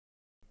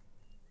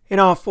In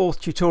our fourth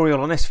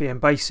tutorial on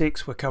SVN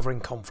Basics, we're covering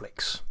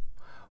conflicts.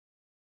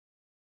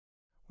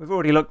 We've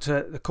already looked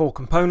at the core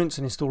components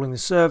and installing the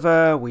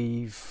server.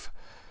 We've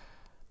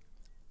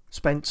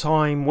spent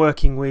time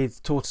working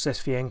with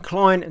Tortoise SVN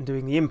client and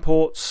doing the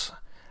imports,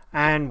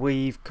 and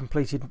we've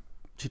completed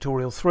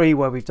tutorial 3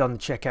 where we've done the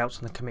checkouts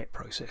and the commit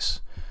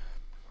process.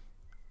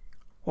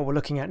 What we're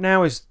looking at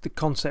now is the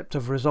concept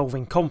of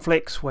resolving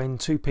conflicts when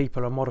two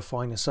people are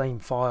modifying the same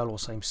file or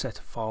same set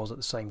of files at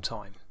the same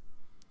time.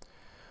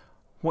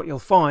 What you'll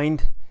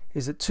find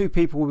is that two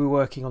people will be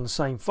working on the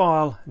same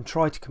file and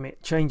try to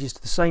commit changes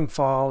to the same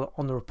file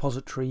on the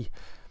repository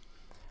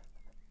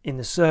in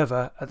the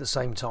server at the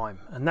same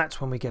time, and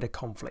that's when we get a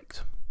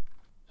conflict.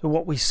 So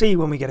what we see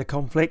when we get a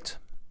conflict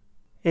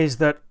is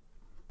that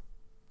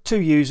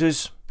two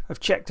users have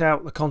checked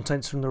out the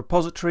contents from the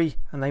repository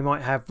and they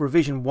might have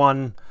revision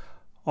 1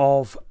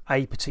 of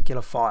a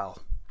particular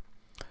file.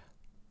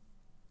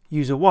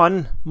 User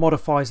 1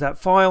 modifies that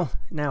file,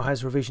 it now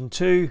has revision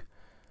 2,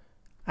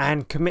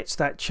 and commits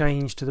that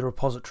change to the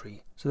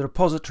repository. So the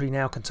repository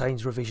now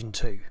contains revision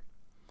 2.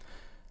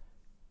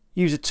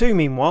 User 2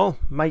 meanwhile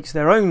makes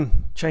their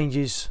own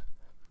changes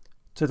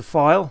to the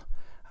file,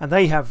 and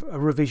they have a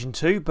revision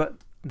 2, but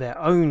their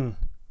own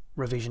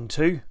revision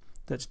 2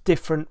 that's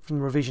different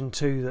from revision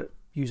 2 that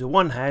user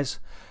 1 has.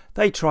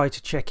 They try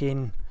to check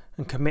in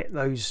and commit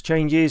those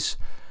changes,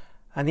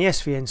 and the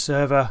SVN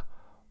server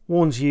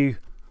warns you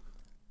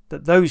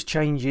that those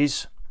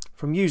changes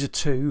from user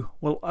 2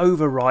 will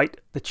overwrite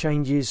the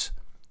changes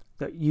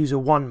that user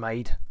 1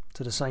 made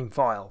to the same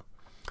file.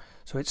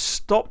 So it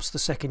stops the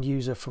second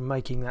user from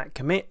making that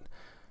commit,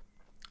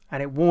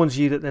 and it warns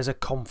you that there's a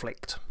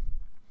conflict.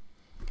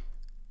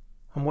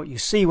 And what you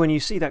see when you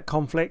see that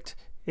conflict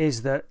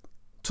is that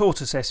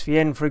Tortoise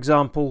SVN, for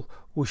example,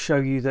 will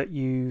show you that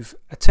you've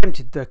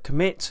attempted the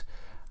commit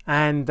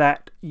and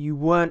that you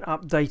weren't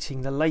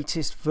updating the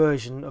latest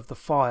version of the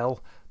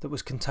file that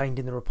was contained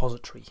in the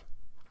repository.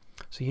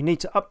 So you need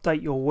to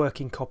update your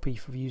working copy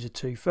for user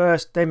 2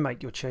 first, then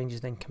make your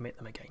changes, then commit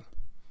them again.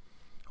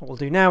 What we'll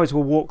do now is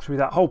we'll walk through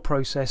that whole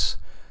process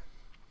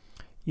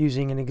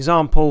using an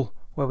example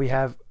where we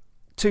have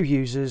two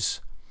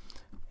users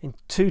in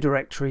two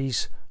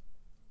directories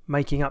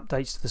making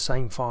updates to the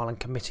same file and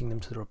committing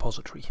them to the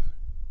repository.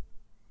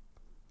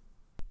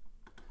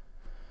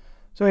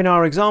 So in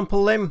our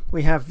example then,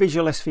 we have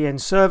Visual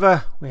SVN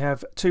server, we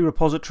have two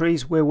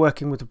repositories. We're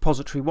working with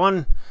repository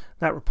 1.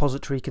 That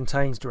repository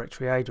contains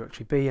directory A,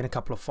 directory B and a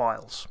couple of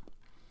files.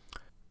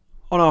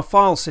 On our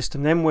file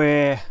system then,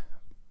 we're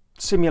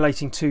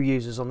simulating two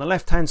users. On the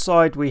left hand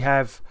side we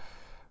have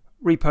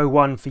repo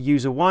 1 for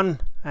user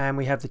 1, and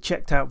we have the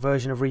checked out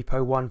version of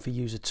repo 1 for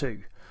user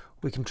 2.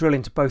 We can drill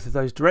into both of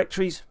those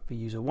directories for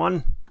user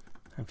 1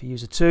 and for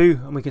user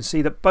 2, and we can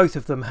see that both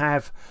of them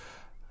have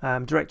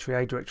directory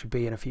A, directory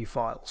B and a few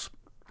files.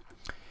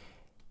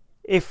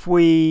 If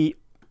we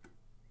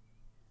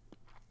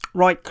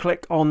right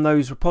click on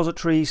those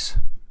repositories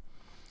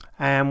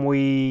and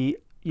we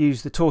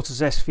use the Tortoise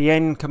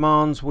SVN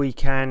commands, we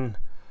can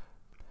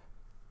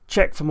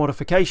check for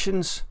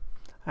modifications,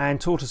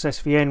 and Tortoise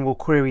SVN will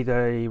query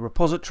the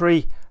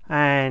repository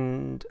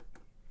and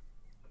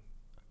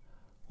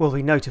will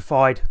be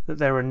notified that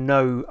there are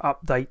no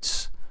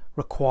updates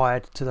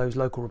required to those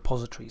local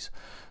repositories.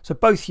 So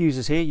both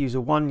users here,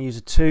 user 1, user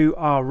 2,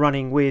 are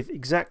running with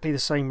exactly the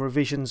same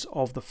revisions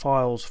of the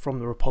files from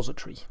the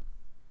repository.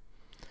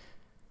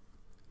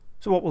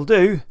 So what we'll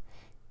do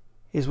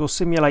is we'll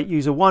simulate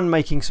user 1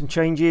 making some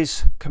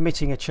changes,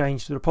 committing a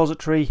change to the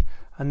repository,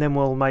 and then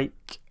we'll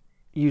make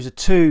user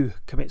 2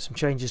 commit some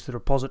changes to the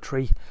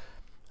repository,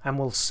 and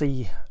we'll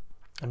see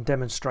and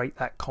demonstrate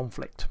that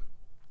conflict.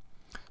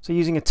 So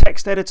using a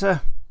text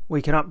editor,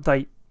 we can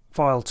update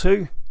file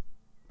 2.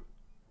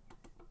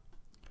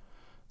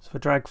 So if I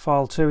drag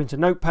file 2 into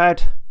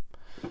Notepad,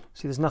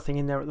 see there's nothing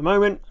in there at the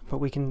moment, but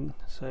we can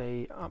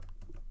say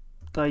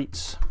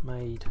updates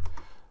made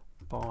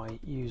by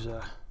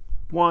user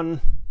 1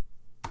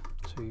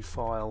 to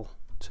file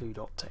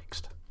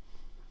 2.txt.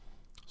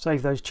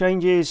 Save those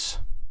changes,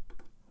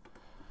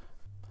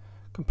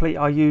 complete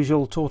our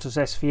usual Tortoise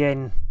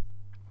SVN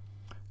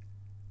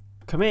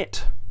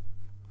commit,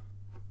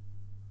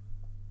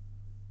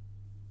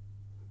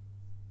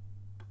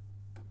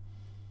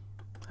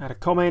 add a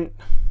comment,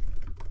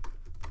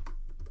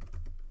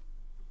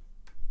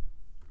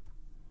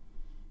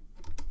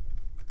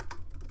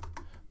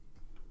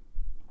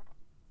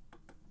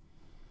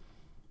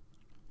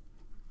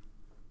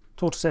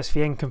 Tortoise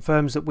SVN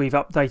confirms that we've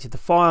updated the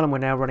file and we're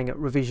now running at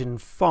revision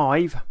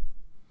 5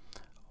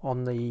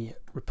 on the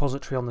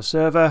repository on the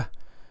server.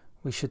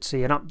 We should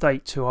see an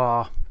update to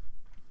our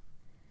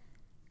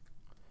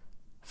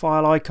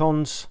file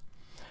icons,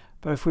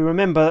 but if we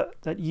remember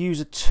that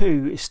user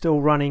 2 is still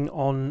running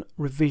on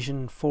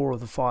revision 4 of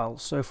the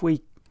files, so if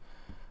we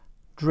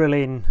drill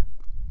in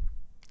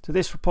to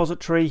this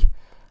repository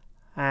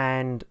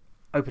and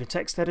open a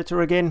text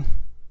editor again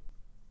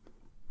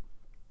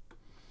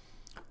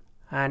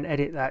and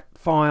edit that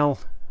file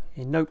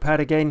in Notepad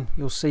again,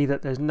 you'll see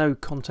that there's no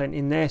content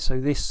in there, so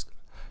this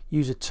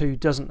user 2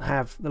 doesn't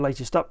have the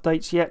latest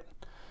updates yet.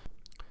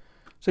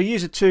 So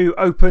user 2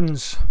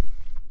 opens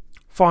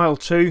file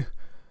 2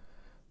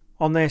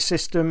 on their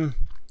system,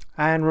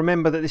 and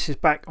remember that this is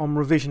back on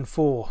revision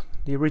 4,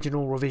 the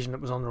original revision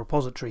that was on the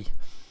repository.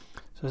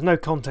 So there's no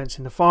contents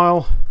in the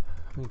file.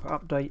 We put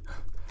update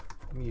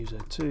from user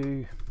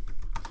 2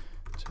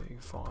 to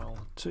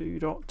file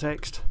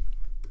 2.txt.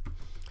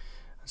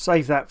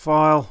 Save that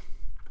file.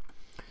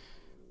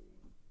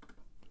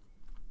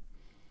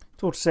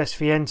 Tortoise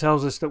SVN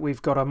tells us that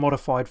we've got a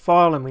modified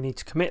file and we need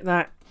to commit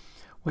that.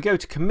 We go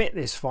to commit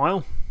this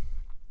file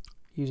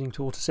using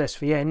Tortoise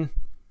SVN.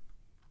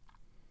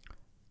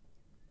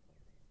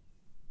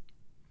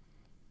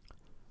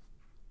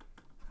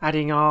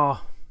 Adding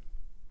our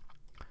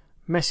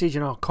message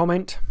and our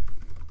comment.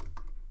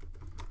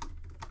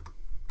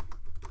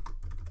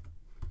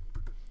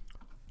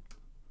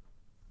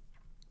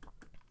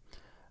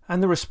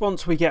 And the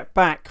response we get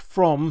back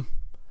from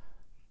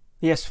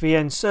the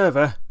SVN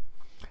server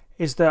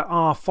is that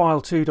our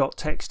file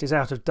 2.txt is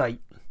out of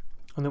date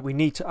and that we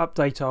need to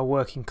update our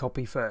working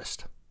copy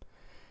first.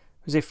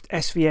 Because if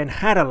SVN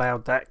had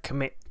allowed that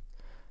commit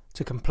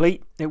to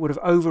complete, it would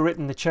have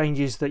overwritten the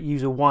changes that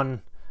user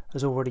 1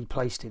 has already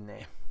placed in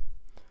there.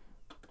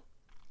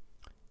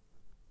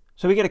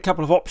 So we get a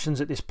couple of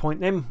options at this point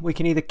then. We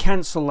can either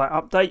cancel that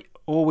update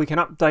or we can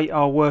update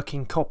our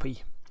working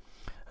copy.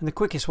 And the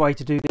quickest way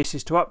to do this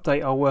is to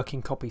update our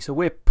working copy. So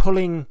we're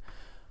pulling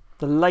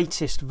the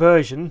latest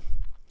version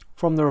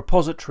from the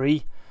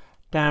repository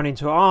down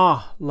into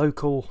our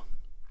local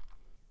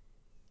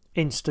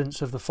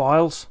instance of the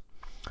files.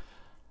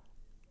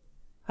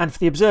 And for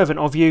the observant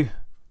of you,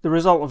 the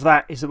result of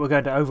that is that we're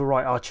going to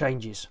overwrite our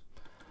changes.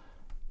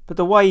 But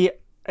the way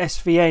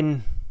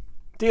SVN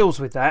deals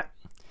with that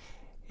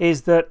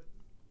is that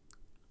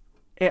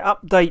it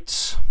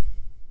updates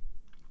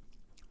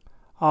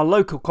our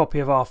local copy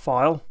of our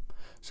file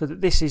so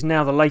that this is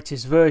now the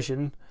latest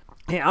version.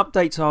 It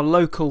updates our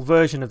local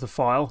version of the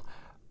file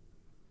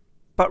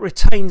but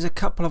retains a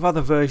couple of other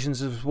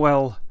versions as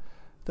well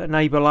that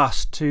enable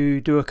us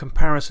to do a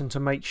comparison to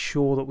make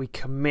sure that we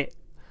commit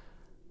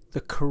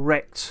the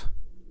correct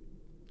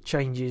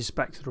changes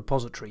back to the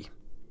repository.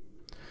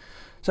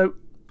 So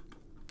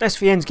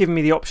SVN's given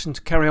me the option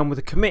to carry on with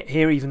the commit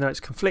here even though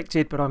it's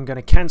conflicted, but I'm going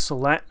to cancel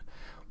that.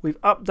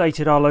 We've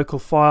updated our local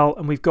file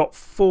and we've got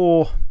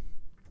 4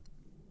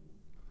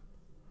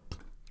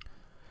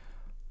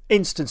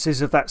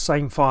 instances of that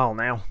same file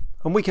now,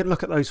 and we can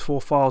look at those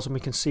 4 files and we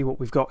can see what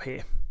we've got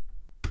here.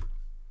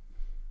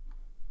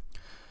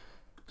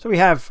 So we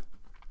have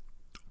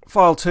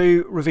file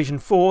 2 revision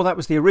 4, that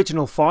was the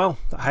original file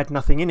that had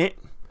nothing in it.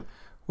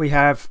 We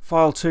have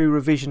file 2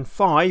 revision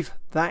 5,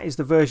 that is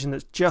the version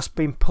that's just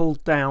been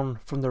pulled down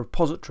from the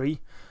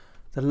repository,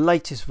 the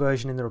latest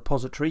version in the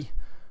repository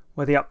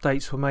where the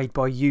updates were made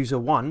by user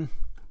 1.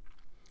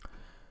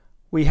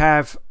 We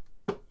have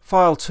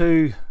file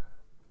 2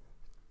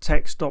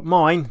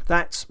 text.mine,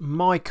 that's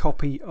my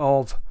copy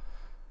of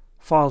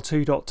file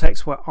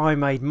 2.txt where I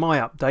made my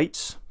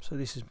updates. So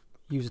this is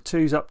user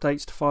 2's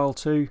updates to file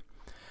 2.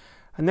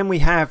 And then we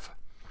have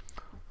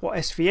what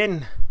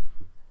SVN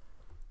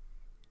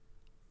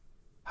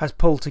has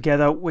pulled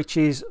together, which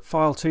is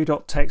file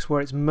 2.txt where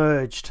it's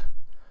merged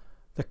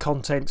the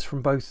contents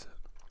from both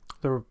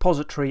the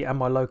repository and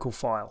my local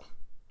file.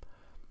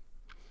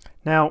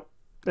 Now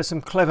there's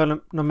some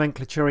clever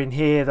nomenclature in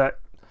here that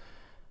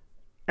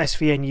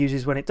SVN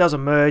uses when it does a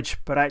merge,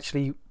 but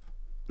actually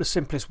the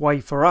simplest way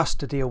for us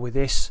to deal with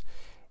this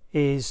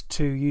is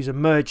to use a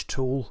merge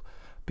tool,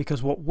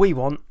 because what we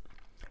want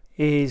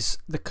is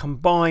the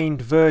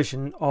combined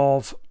version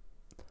of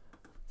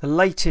the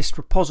latest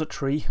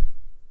repository,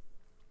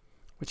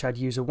 which had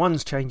user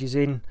 1's changes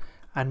in,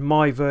 and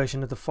my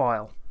version of the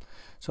file.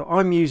 So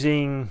I'm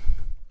using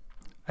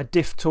a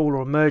diff tool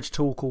or a merge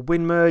tool called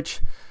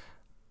WinMerge,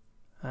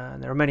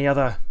 and there are many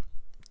other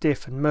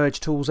diff and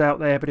merge tools out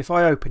there, but if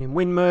I open in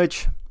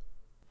WinMerge,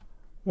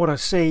 what I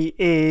see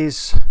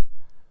is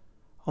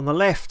on the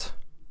left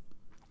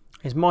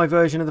is my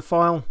version of the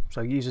file, so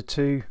user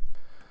 2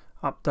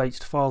 updates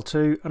to file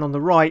 2, and on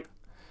the right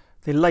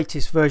the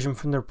latest version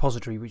from the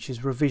repository, which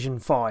is revision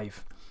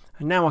 5.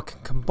 And now I can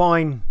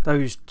combine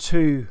those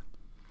 2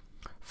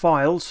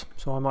 files,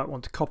 so I might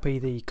want to copy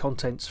the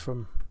contents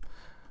from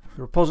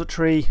the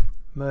repository,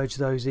 merge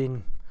those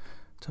in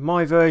to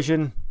my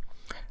version,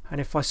 and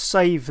if I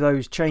save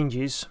those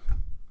changes,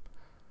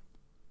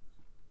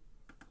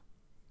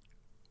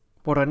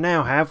 what I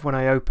now have when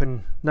I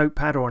open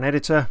Notepad or an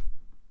editor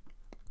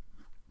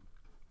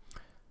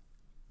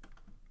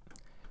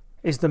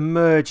is the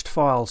merged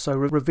file. So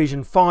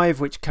revision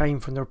 5, which came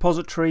from the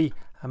repository,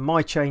 and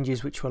my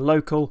changes, which were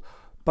local,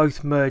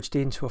 both merged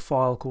into a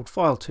file called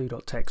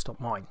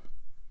file2.txt.mine.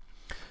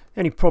 The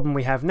only problem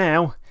we have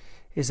now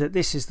is that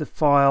this is the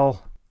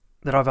file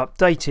that I've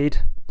updated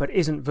but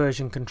isn't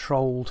version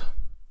controlled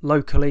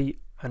locally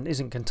and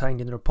isn't contained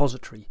in the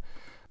repository.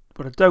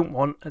 What I don't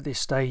want at this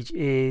stage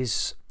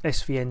is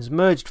SVN's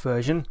merged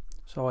version,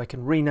 so I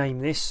can rename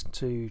this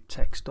to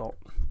text.merged,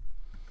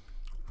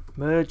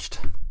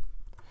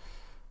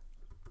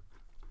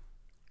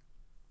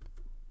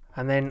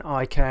 and then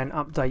I can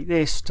update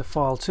this to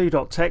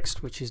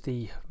file2.txt, which is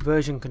the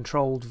version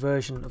controlled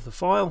version of the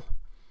file,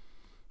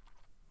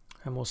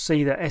 and we'll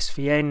see that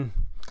SVN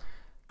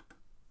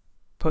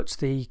puts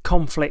the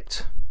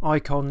conflict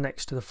icon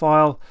next to the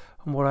file.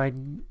 And what I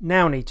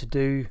now need to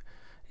do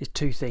is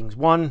two things: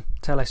 one,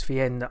 tell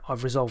SVN that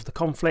I've resolved the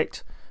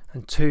conflict,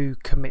 and two,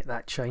 commit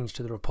that change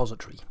to the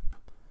repository.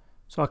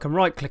 So I can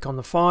right click on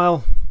the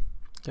file,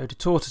 go to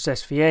Tortoise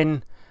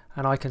SVN,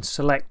 and I can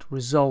select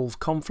resolve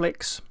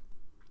conflicts.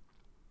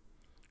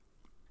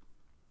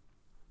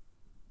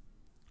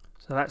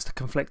 So that's the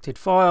conflicted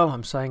file.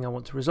 I'm saying I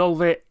want to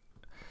resolve it,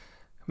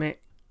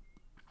 commit,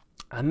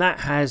 and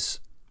that has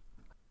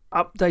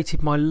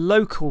updated my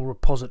local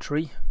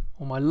repository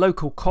or my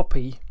local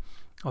copy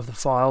of the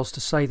files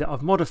to say that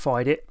I've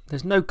modified it.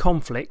 There's no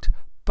conflict,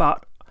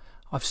 but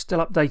I've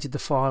still updated the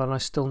file and I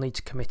still need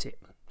to commit it.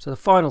 So the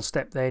final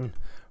step then,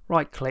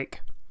 right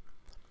click,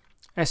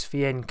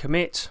 SVN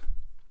commit,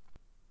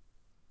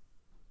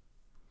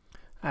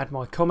 add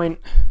my comment,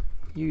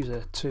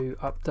 user 2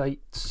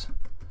 updates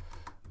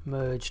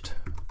merged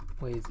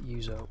with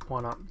user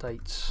 1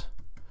 updates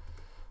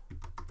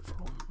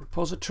from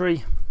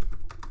repository,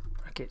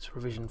 brackets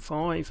revision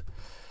 5.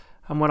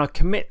 And when I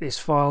commit this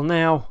file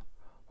now,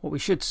 what we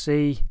should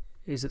see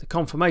is that the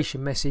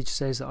confirmation message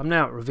says that I'm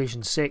now at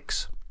revision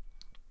 6,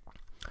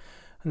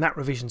 and that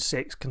revision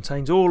 6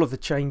 contains all of the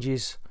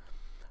changes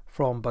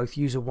from both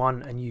user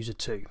 1 and user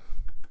 2.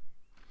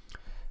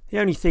 The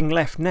only thing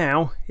left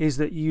now is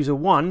that user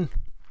 1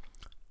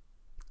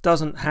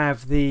 doesn't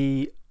have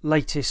the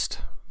latest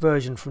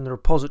version from the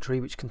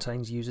repository, which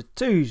contains user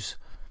 2's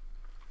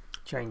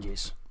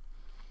changes.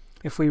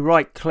 If we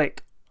right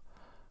click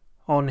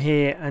on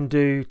here and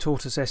do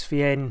Tortoise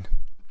SVN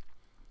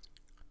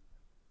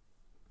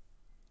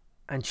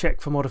and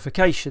check for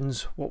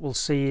modifications, what we'll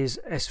see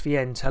is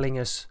SVN telling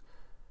us,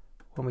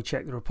 when we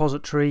check the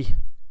repository,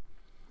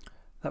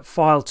 that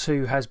file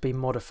 2 has been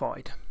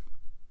modified.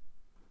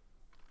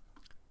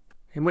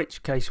 In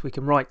which case we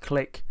can right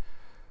click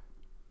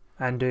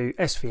and do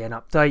SVN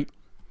update,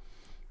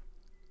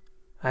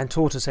 and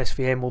Tortoise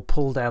SVN will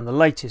pull down the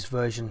latest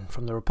version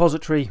from the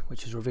repository,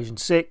 which is revision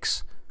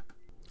 6.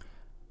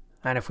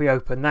 And if we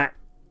open that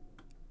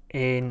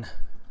in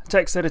the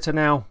text editor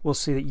now, we'll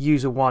see that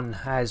user 1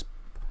 has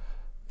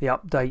the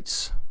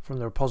updates from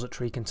the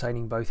repository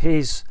containing both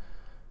his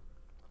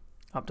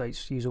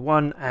updates user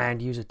 1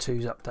 and user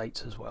 2's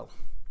updates as well.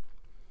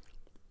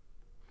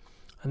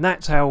 And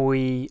that's how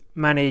we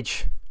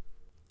manage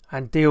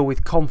and deal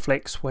with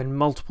conflicts when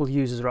multiple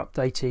users are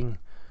updating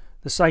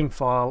the same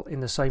file in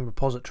the same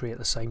repository at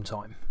the same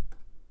time.